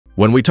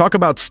When we talk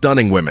about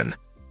stunning women,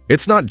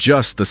 it's not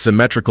just the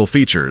symmetrical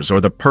features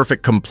or the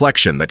perfect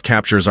complexion that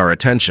captures our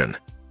attention.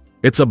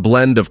 It's a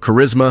blend of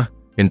charisma,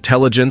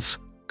 intelligence,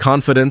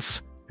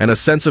 confidence, and a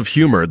sense of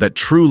humor that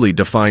truly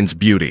defines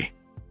beauty.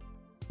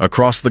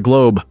 Across the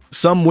globe,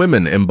 some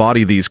women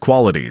embody these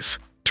qualities,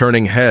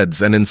 turning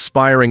heads and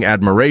inspiring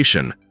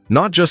admiration,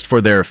 not just for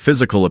their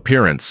physical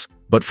appearance,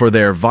 but for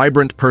their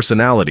vibrant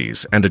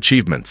personalities and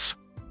achievements.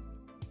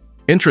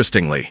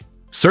 Interestingly,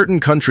 certain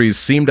countries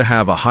seem to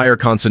have a higher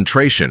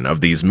concentration of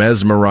these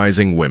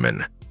mesmerizing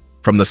women.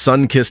 From the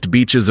sun-kissed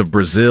beaches of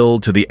Brazil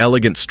to the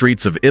elegant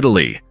streets of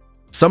Italy,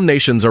 some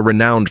nations are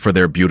renowned for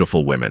their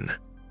beautiful women.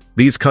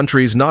 These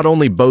countries not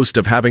only boast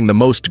of having the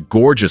most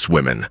gorgeous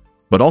women,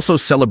 but also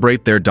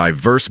celebrate their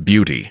diverse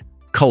beauty,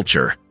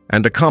 culture,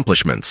 and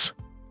accomplishments.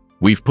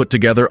 We've put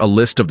together a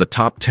list of the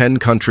top 10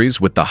 countries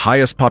with the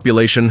highest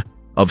population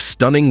of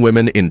stunning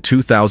women in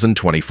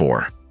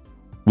 2024.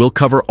 We'll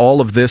cover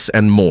all of this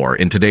and more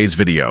in today's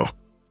video.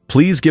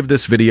 Please give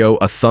this video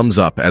a thumbs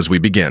up as we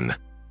begin.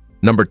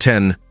 Number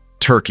 10.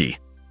 Turkey.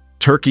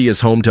 Turkey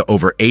is home to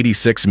over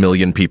 86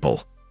 million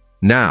people.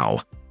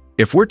 Now,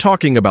 if we're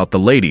talking about the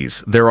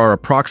ladies, there are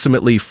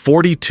approximately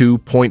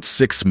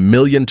 42.6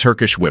 million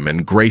Turkish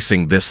women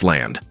gracing this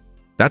land.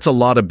 That's a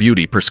lot of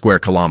beauty per square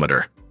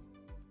kilometer.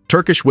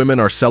 Turkish women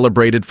are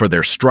celebrated for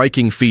their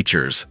striking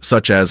features,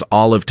 such as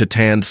olive to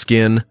tanned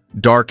skin,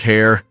 dark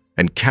hair,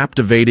 and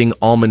captivating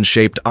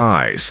almond-shaped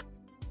eyes.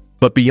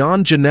 But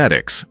beyond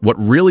genetics, what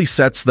really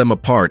sets them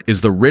apart is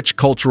the rich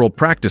cultural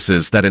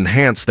practices that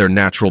enhance their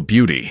natural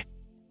beauty.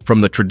 From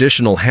the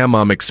traditional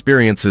hammam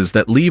experiences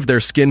that leave their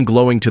skin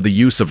glowing to the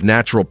use of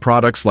natural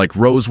products like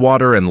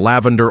rosewater and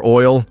lavender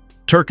oil,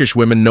 Turkish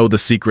women know the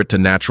secret to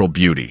natural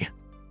beauty.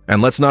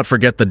 And let's not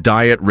forget the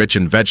diet rich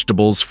in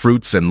vegetables,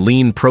 fruits, and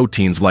lean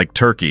proteins like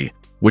turkey,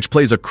 which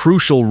plays a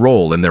crucial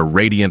role in their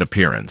radiant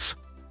appearance.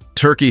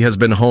 Turkey has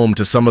been home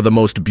to some of the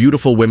most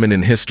beautiful women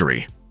in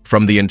history,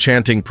 from the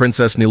enchanting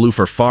Princess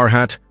Nilüfer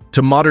Farhat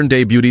to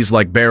modern-day beauties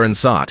like Beren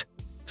Saat.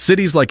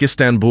 Cities like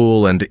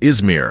Istanbul and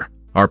Izmir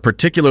are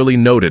particularly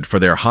noted for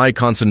their high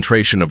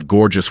concentration of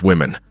gorgeous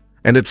women.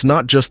 And it's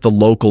not just the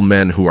local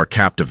men who are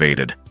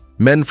captivated.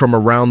 Men from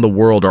around the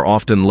world are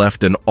often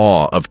left in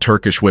awe of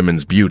Turkish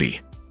women's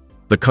beauty.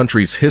 The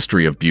country's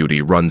history of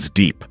beauty runs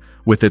deep,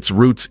 with its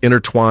roots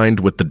intertwined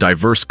with the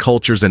diverse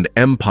cultures and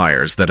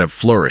empires that have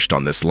flourished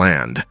on this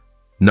land.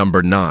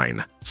 Number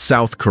 9.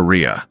 South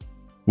Korea.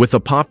 With a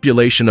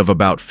population of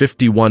about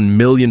 51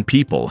 million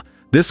people,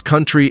 this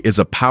country is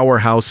a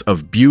powerhouse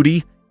of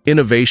beauty,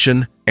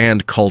 innovation,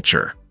 and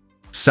culture.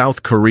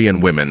 South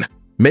Korean women,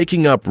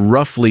 making up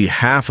roughly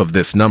half of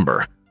this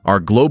number, are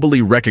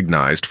globally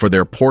recognized for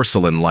their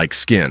porcelain-like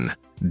skin,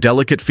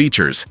 delicate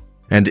features,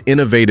 and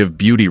innovative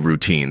beauty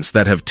routines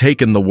that have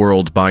taken the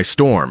world by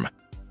storm.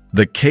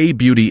 The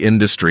K-beauty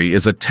industry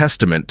is a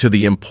testament to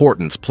the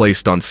importance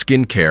placed on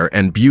skincare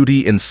and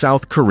beauty in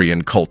South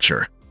Korean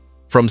culture.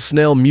 From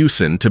snail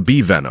mucin to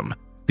bee venom,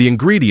 the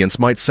ingredients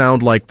might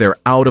sound like they're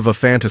out of a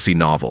fantasy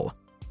novel,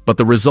 but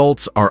the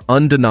results are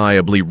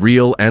undeniably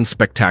real and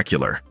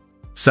spectacular.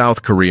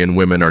 South Korean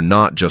women are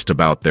not just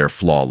about their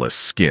flawless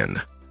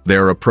skin.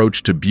 Their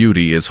approach to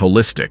beauty is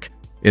holistic,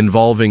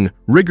 involving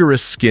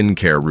rigorous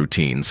skincare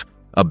routines,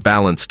 a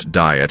balanced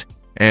diet,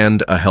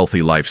 and a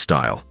healthy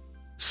lifestyle.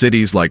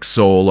 Cities like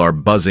Seoul are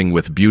buzzing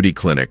with beauty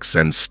clinics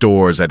and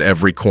stores at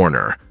every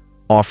corner,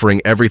 offering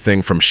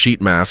everything from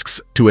sheet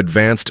masks to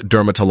advanced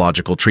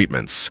dermatological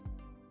treatments.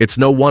 It's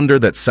no wonder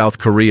that South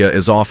Korea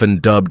is often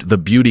dubbed the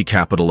beauty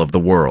capital of the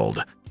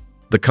world.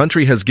 The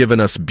country has given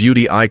us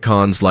beauty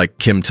icons like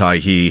Kim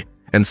Tae-hee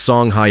and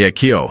Song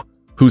Hye-kyo,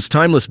 whose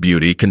timeless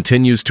beauty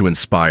continues to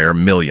inspire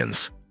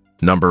millions.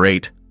 Number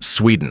 8.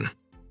 Sweden.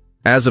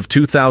 As of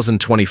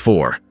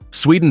 2024,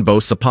 Sweden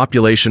boasts a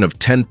population of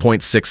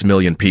 10.6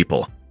 million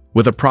people,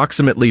 with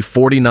approximately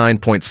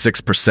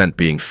 49.6%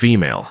 being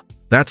female.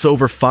 That's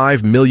over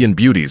 5 million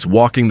beauties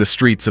walking the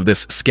streets of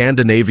this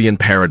Scandinavian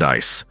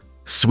paradise.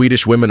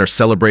 Swedish women are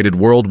celebrated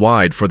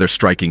worldwide for their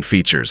striking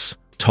features.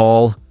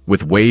 Tall,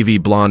 with wavy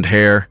blonde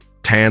hair,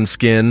 tan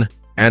skin,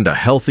 and a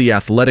healthy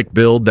athletic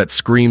build that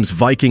screams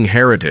Viking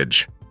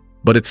heritage.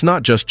 But it's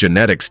not just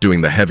genetics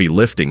doing the heavy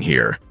lifting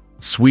here.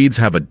 Swedes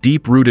have a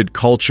deep-rooted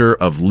culture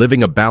of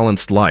living a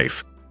balanced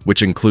life,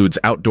 which includes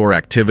outdoor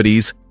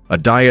activities, a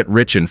diet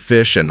rich in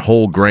fish and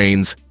whole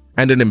grains,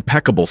 and an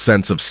impeccable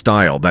sense of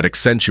style that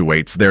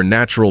accentuates their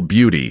natural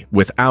beauty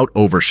without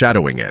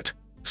overshadowing it.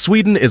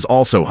 Sweden is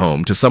also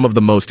home to some of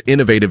the most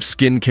innovative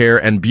skincare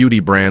and beauty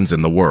brands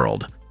in the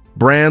world.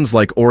 Brands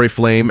like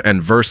Oriflame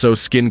and Verso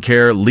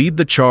Skincare lead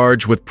the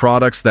charge with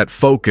products that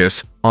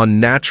focus on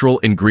natural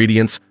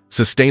ingredients,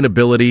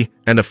 sustainability,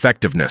 and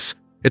effectiveness.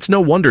 It's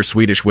no wonder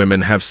Swedish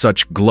women have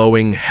such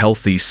glowing,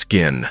 healthy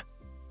skin.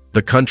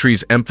 The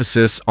country's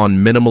emphasis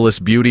on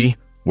minimalist beauty,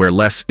 where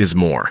less is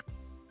more,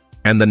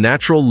 and the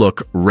natural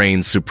look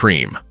reigns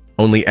supreme,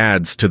 only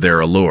adds to their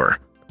allure.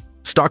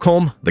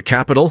 Stockholm, the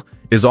capital,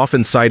 is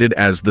often cited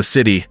as the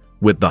city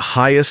with the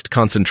highest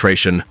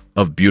concentration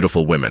of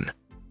beautiful women.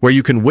 where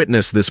you can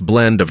witness this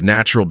blend of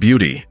natural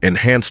beauty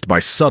enhanced by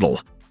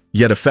subtle,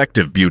 yet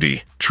effective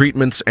beauty,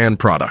 treatments, and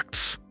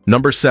products.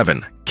 Number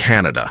 7.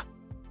 Canada.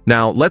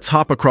 Now, let's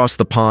hop across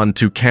the pond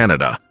to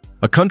Canada,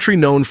 a country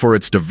known for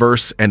its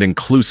diverse and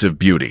inclusive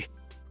beauty.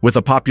 With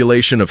a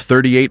population of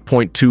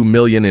 38.2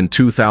 million in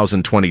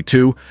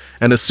 2022,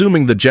 and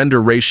assuming the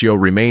gender ratio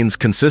remains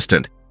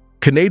consistent,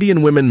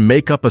 Canadian women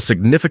make up a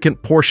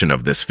significant portion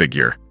of this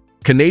figure.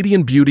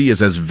 Canadian beauty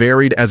is as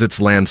varied as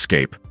its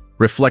landscape,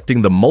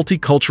 reflecting the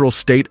multicultural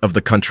state of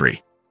the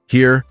country.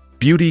 Here,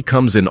 beauty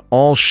comes in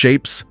all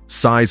shapes,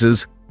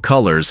 sizes,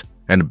 colors,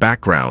 and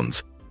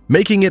backgrounds,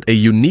 making it a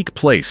unique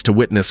place to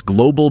witness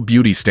global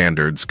beauty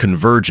standards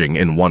converging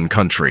in one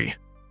country.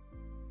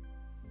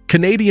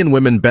 Canadian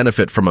women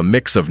benefit from a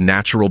mix of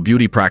natural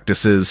beauty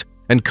practices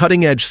and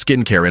cutting-edge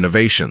skincare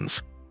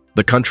innovations.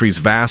 The country's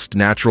vast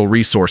natural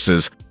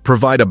resources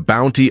provide a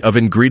bounty of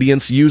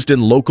ingredients used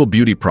in local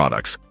beauty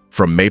products,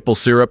 from maple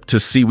syrup to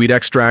seaweed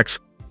extracts,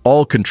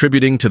 all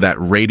contributing to that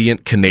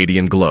radiant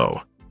Canadian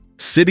glow.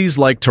 Cities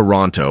like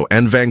Toronto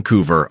and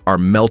Vancouver are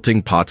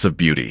melting pots of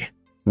beauty,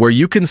 where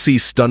you can see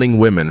stunning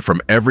women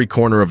from every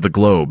corner of the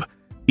globe,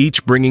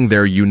 each bringing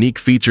their unique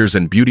features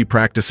and beauty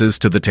practices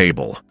to the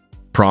table.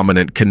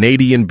 Prominent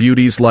Canadian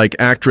beauties like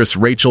actress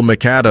Rachel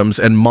McAdams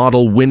and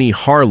model Winnie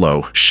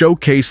Harlow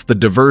showcase the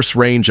diverse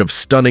range of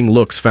stunning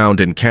looks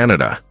found in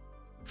Canada.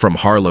 From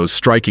Harlow's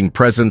striking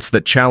presence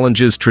that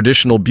challenges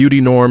traditional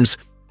beauty norms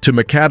to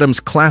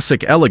McAdams'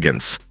 classic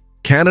elegance,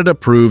 Canada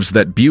proves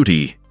that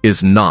beauty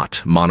is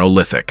not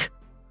monolithic.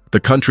 The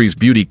country's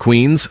beauty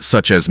queens,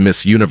 such as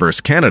Miss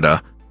Universe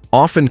Canada,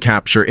 often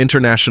capture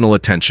international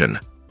attention,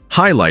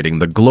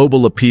 highlighting the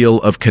global appeal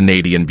of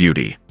Canadian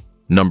beauty.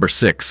 Number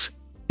 6.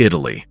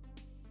 Italy.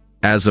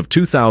 As of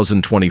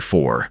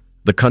 2024,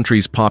 the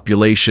country's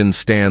population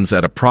stands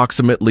at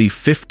approximately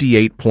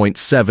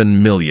 58.7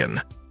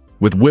 million,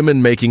 with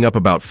women making up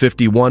about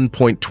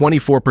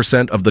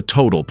 51.24% of the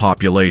total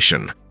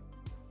population.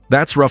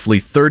 That's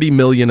roughly 30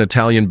 million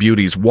Italian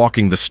beauties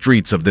walking the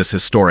streets of this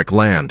historic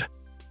land.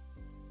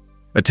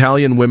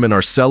 Italian women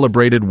are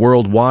celebrated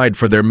worldwide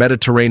for their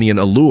Mediterranean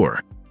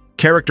allure,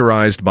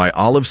 characterized by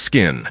olive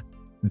skin,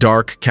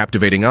 dark,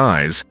 captivating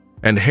eyes,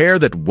 and hair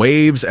that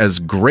waves as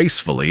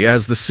gracefully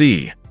as the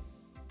sea.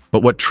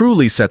 But what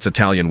truly sets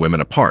Italian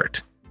women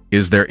apart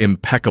is their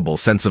impeccable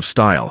sense of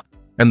style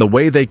and the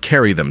way they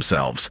carry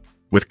themselves,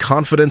 with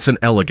confidence and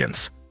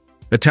elegance.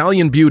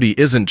 Italian beauty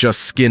isn't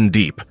just skin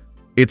deep.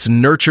 It's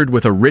nurtured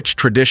with a rich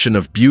tradition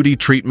of beauty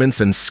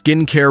treatments and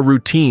skincare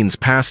routines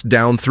passed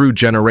down through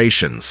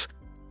generations.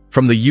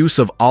 From the use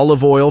of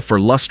olive oil for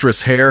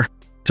lustrous hair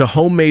to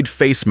homemade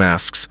face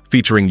masks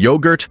featuring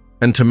yogurt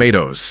and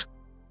tomatoes,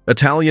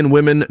 Italian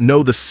women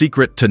know the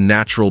secret to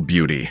natural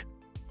beauty.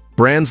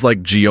 Brands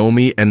like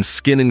Giomi and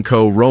Skin &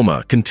 Co.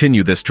 Roma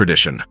continue this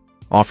tradition,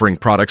 offering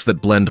products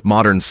that blend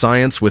modern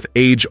science with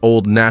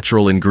age-old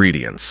natural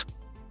ingredients.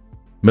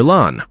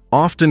 Milan,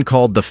 often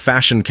called the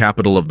fashion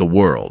capital of the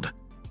world,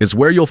 is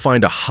where you'll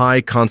find a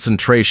high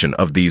concentration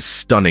of these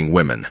stunning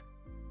women.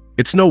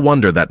 It's no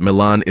wonder that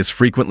Milan is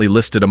frequently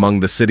listed among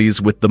the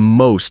cities with the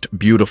most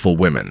beautiful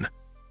women.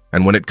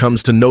 And when it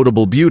comes to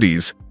notable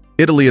beauties,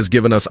 Italy has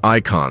given us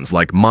icons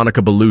like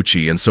Monica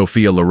Bellucci and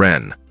Sophia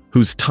Loren,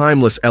 whose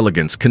timeless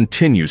elegance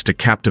continues to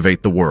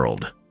captivate the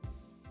world.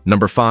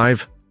 Number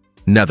 5.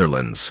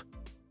 Netherlands.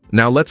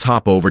 Now let's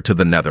hop over to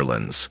the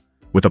Netherlands.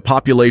 With a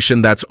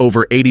population that's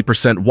over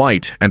 80%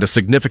 white and a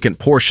significant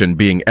portion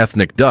being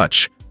ethnic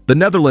Dutch, the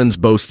Netherlands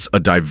boasts a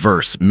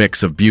diverse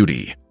mix of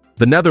beauty.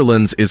 The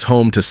Netherlands is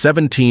home to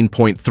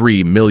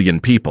 17.3 million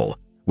people,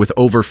 with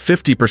over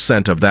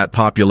 50% of that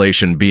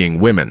population being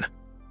women.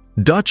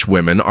 Dutch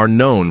women are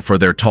known for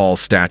their tall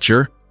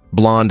stature,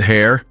 blonde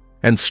hair,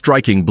 and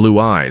striking blue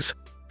eyes,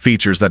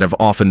 features that have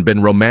often been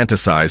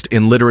romanticized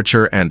in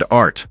literature and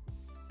art.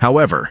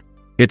 However,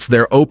 it's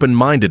their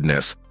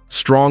open-mindedness,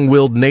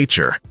 strong-willed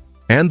nature,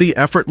 and the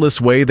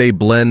effortless way they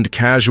blend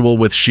casual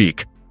with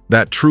chic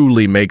that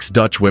truly makes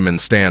Dutch women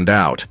stand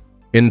out.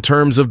 In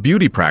terms of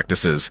beauty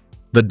practices,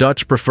 the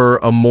Dutch prefer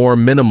a more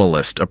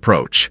minimalist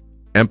approach,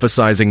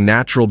 emphasizing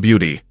natural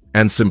beauty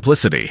and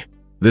simplicity.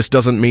 This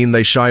doesn't mean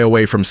they shy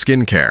away from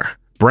skincare.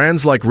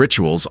 Brands like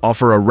Rituals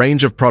offer a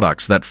range of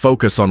products that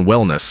focus on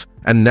wellness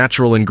and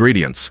natural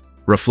ingredients,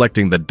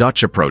 reflecting the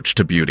Dutch approach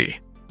to beauty.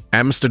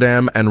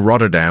 Amsterdam and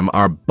Rotterdam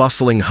are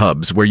bustling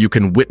hubs where you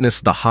can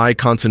witness the high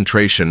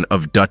concentration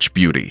of Dutch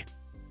beauty.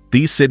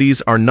 These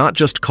cities are not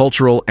just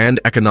cultural and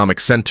economic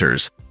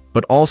centers,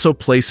 but also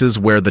places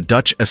where the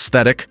Dutch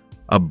aesthetic,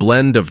 a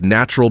blend of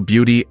natural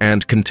beauty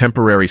and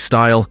contemporary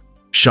style,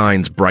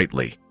 shines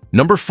brightly.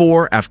 Number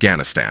 4.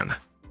 Afghanistan.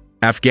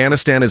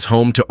 Afghanistan is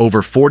home to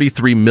over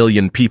 43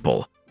 million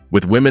people,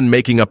 with women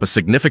making up a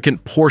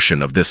significant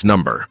portion of this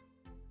number.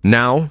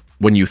 Now,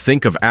 when you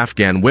think of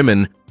Afghan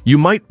women, you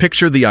might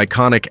picture the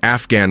iconic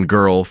Afghan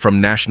girl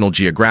from National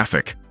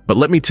Geographic, but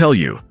let me tell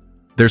you,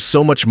 there's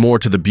so much more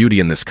to the beauty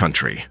in this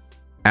country.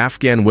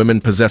 Afghan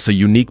women possess a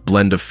unique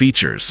blend of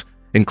features,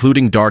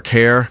 including dark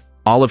hair,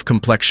 olive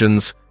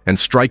complexions, and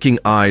striking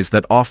eyes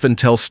that often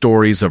tell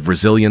stories of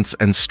resilience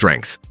and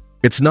strength.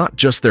 It's not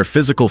just their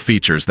physical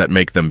features that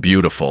make them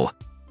beautiful,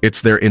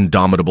 it's their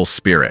indomitable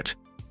spirit.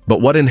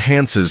 But what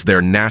enhances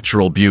their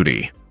natural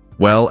beauty?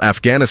 Well,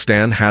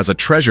 Afghanistan has a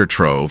treasure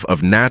trove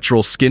of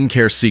natural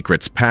skincare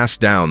secrets passed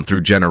down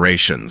through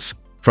generations.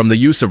 From the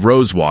use of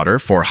rose water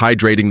for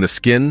hydrating the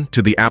skin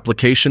to the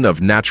application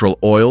of natural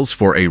oils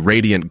for a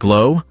radiant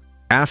glow,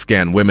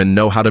 Afghan women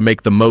know how to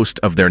make the most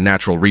of their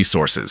natural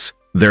resources.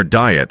 Their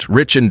diet,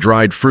 rich in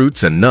dried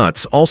fruits and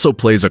nuts, also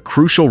plays a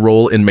crucial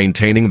role in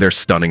maintaining their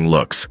stunning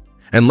looks.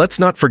 And let's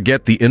not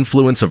forget the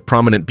influence of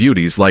prominent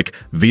beauties like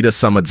Vida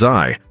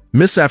Samadzai,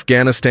 Miss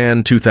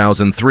Afghanistan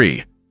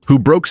 2003, who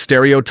broke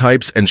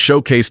stereotypes and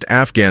showcased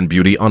Afghan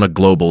beauty on a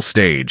global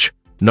stage.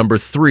 Number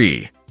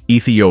 3.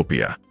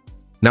 Ethiopia.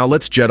 Now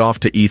let's jet off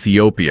to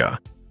Ethiopia,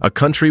 a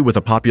country with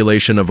a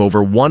population of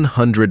over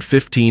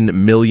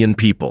 115 million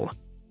people.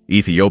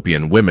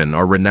 Ethiopian women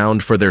are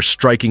renowned for their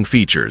striking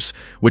features,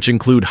 which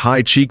include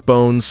high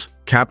cheekbones,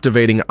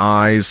 captivating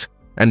eyes,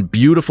 and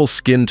beautiful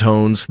skin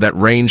tones that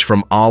range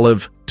from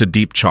olive to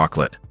deep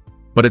chocolate.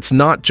 But it's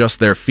not just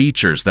their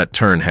features that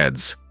turn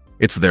heads.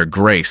 It's their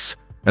grace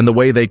and the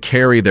way they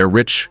carry their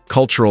rich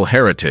cultural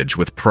heritage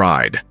with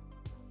pride.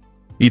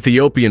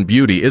 Ethiopian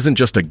beauty isn't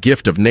just a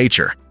gift of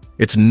nature,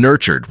 it's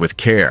nurtured with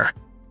care.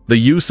 The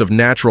use of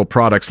natural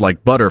products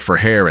like butter for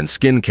hair and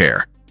skin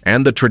care,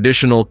 and the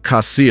traditional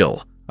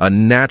kasil, a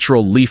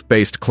natural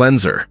leaf-based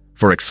cleanser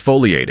for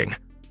exfoliating,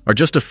 are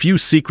just a few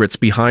secrets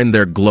behind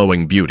their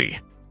glowing beauty.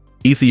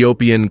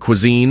 Ethiopian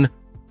cuisine,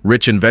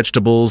 rich in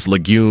vegetables,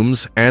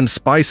 legumes, and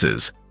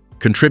spices,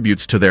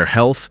 contributes to their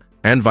health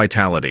and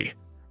vitality,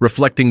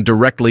 reflecting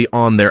directly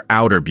on their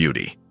outer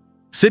beauty.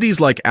 Cities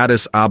like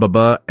Addis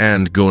Ababa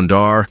and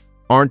Gondar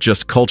aren't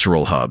just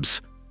cultural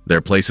hubs,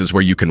 they're places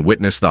where you can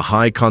witness the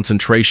high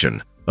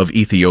concentration of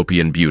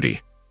Ethiopian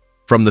beauty.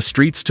 From the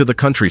streets to the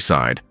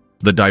countryside,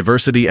 the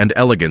diversity and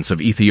elegance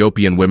of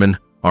Ethiopian women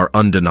are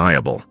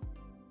undeniable.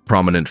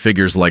 Prominent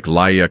figures like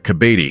Laia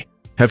Kebede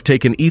have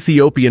taken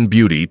Ethiopian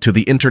beauty to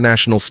the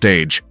international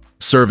stage,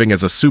 serving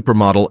as a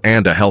supermodel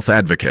and a health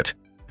advocate,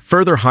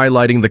 further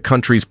highlighting the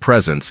country's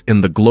presence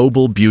in the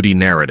global beauty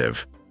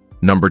narrative.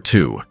 Number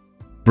 2.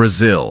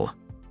 Brazil.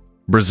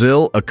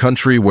 Brazil, a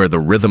country where the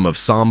rhythm of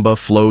samba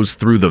flows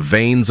through the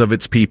veins of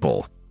its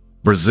people.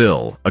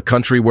 Brazil, a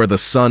country where the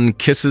sun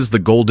kisses the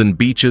golden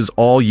beaches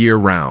all year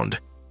round,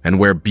 and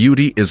where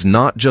beauty is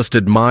not just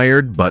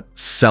admired but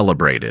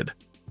celebrated.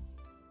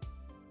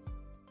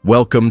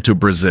 Welcome to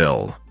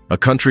Brazil, a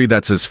country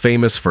that's as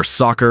famous for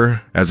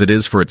soccer as it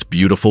is for its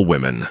beautiful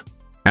women.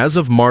 As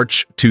of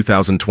March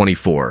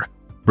 2024,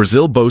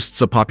 Brazil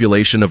boasts a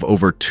population of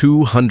over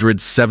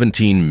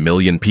 217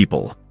 million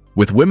people,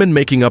 with women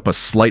making up a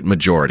slight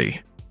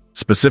majority.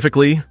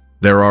 Specifically,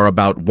 there are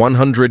about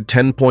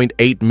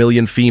 110.8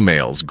 million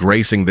females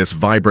gracing this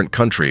vibrant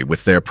country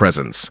with their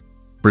presence.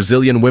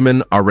 Brazilian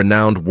women are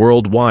renowned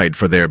worldwide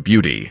for their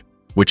beauty,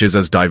 which is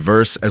as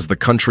diverse as the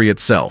country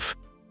itself.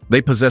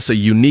 They possess a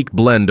unique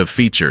blend of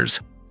features,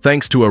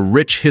 thanks to a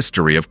rich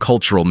history of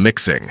cultural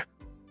mixing.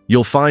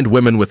 You'll find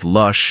women with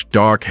lush,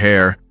 dark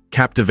hair,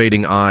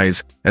 captivating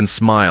eyes, and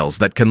smiles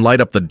that can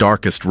light up the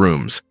darkest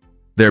rooms.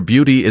 Their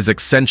beauty is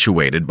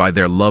accentuated by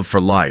their love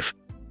for life,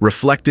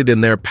 reflected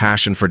in their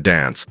passion for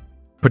dance,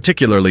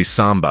 particularly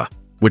samba,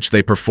 which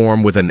they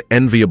perform with an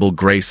enviable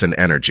grace and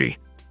energy.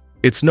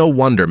 It's no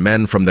wonder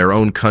men from their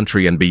own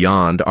country and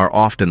beyond are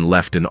often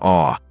left in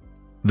awe.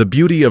 The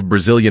beauty of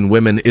Brazilian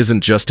women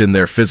isn't just in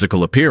their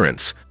physical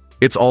appearance,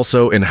 it's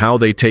also in how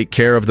they take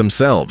care of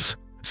themselves.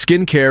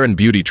 Skincare and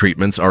beauty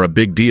treatments are a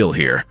big deal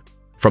here.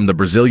 From the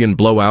Brazilian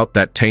blowout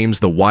that tames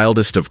the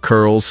wildest of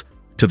curls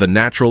to the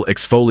natural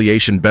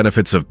exfoliation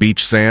benefits of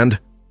beach sand,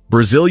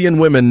 Brazilian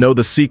women know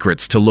the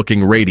secrets to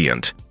looking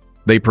radiant.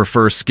 They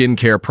prefer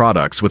skincare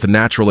products with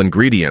natural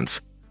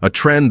ingredients, a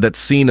trend that's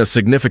seen a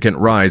significant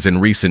rise in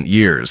recent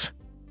years.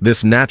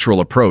 This natural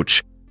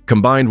approach,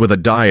 combined with a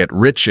diet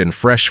rich in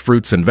fresh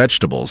fruits and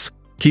vegetables,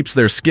 keeps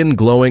their skin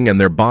glowing and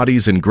their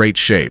bodies in great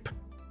shape.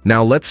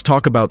 Now let's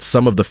talk about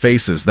some of the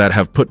faces that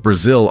have put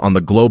Brazil on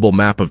the global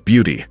map of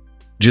beauty.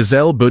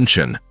 Gisele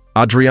Bündchen,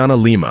 Adriana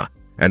Lima,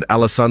 and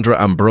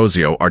Alessandra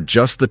Ambrosio are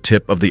just the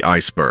tip of the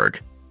iceberg.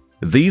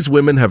 These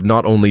women have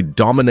not only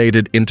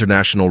dominated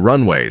international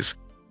runways,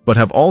 but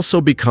have also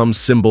become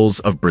symbols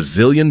of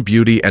Brazilian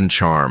beauty and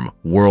charm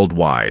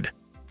worldwide.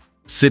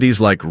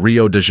 Cities like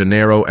Rio de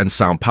Janeiro and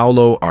São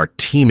Paulo are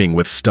teeming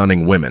with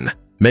stunning women,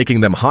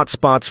 making them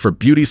hotspots for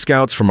beauty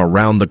scouts from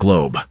around the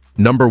globe.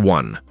 Number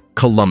 1.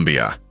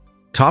 Colombia.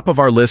 Top of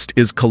our list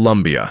is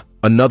Colombia,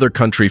 another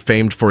country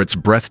famed for its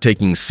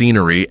breathtaking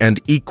scenery and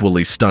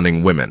equally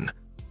stunning women.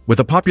 With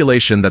a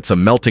population that's a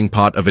melting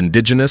pot of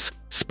indigenous,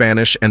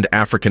 Spanish, and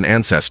African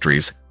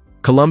ancestries,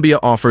 Colombia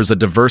offers a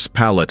diverse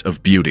palette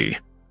of beauty.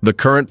 The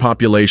current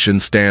population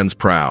stands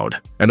proud,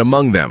 and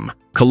among them,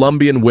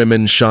 Colombian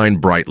women shine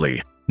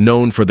brightly,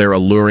 known for their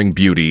alluring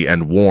beauty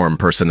and warm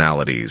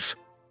personalities.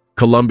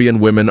 Colombian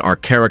women are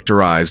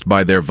characterized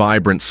by their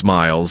vibrant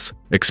smiles,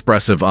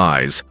 expressive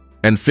eyes,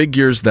 and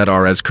figures that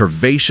are as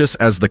curvaceous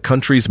as the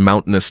country's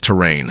mountainous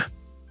terrain.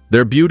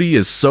 Their beauty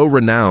is so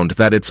renowned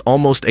that it's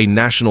almost a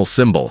national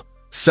symbol,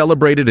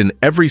 celebrated in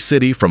every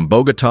city from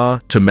Bogota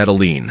to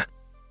Medellin.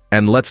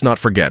 And let's not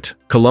forget,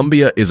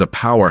 Colombia is a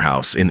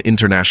powerhouse in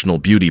international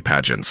beauty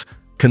pageants,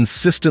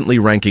 consistently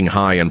ranking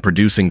high and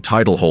producing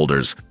title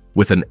holders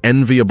with an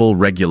enviable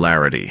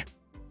regularity.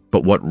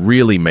 But what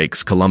really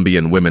makes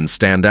Colombian women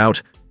stand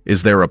out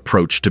is their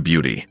approach to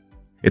beauty.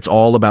 It's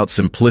all about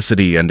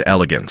simplicity and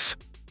elegance.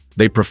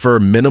 They prefer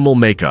minimal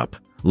makeup,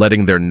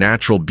 letting their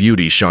natural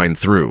beauty shine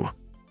through.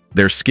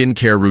 Their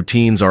skincare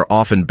routines are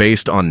often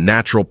based on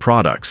natural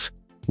products,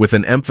 with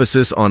an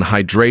emphasis on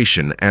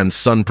hydration and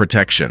sun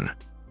protection.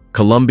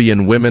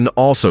 Colombian women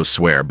also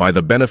swear by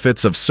the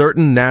benefits of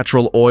certain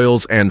natural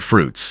oils and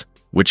fruits,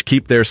 which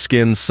keep their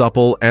skin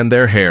supple and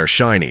their hair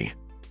shiny.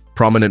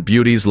 Prominent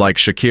beauties like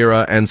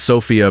Shakira and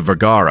Sofia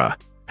Vergara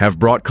have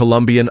brought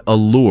Colombian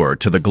allure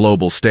to the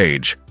global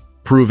stage,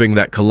 proving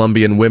that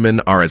Colombian women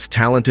are as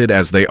talented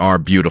as they are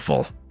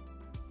beautiful.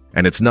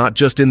 And it's not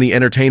just in the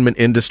entertainment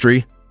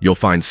industry. You'll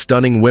find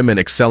stunning women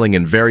excelling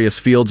in various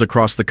fields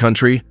across the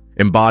country,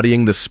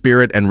 embodying the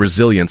spirit and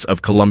resilience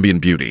of Colombian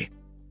beauty.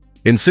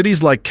 In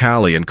cities like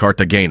Cali and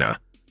Cartagena,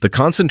 the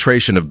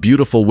concentration of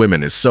beautiful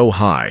women is so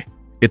high,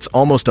 it's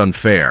almost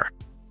unfair.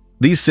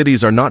 These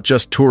cities are not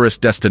just tourist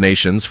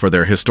destinations for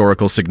their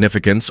historical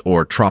significance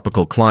or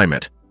tropical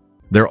climate.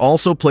 They're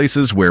also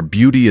places where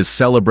beauty is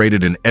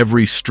celebrated in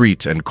every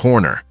street and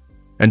corner.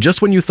 And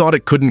just when you thought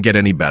it couldn't get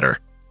any better,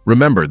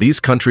 remember, these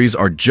countries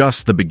are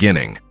just the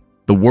beginning.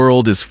 The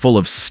world is full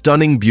of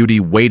stunning beauty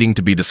waiting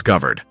to be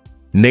discovered.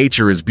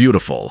 Nature is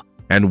beautiful,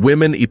 and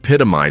women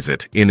epitomize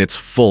it in its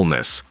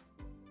fullness.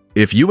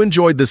 If you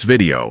enjoyed this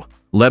video,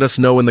 let us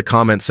know in the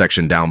comment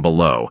section down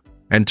below,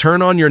 and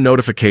turn on your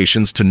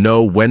notifications to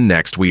know when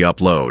next we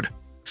upload.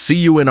 See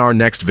you in our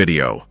next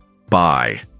video. Bye.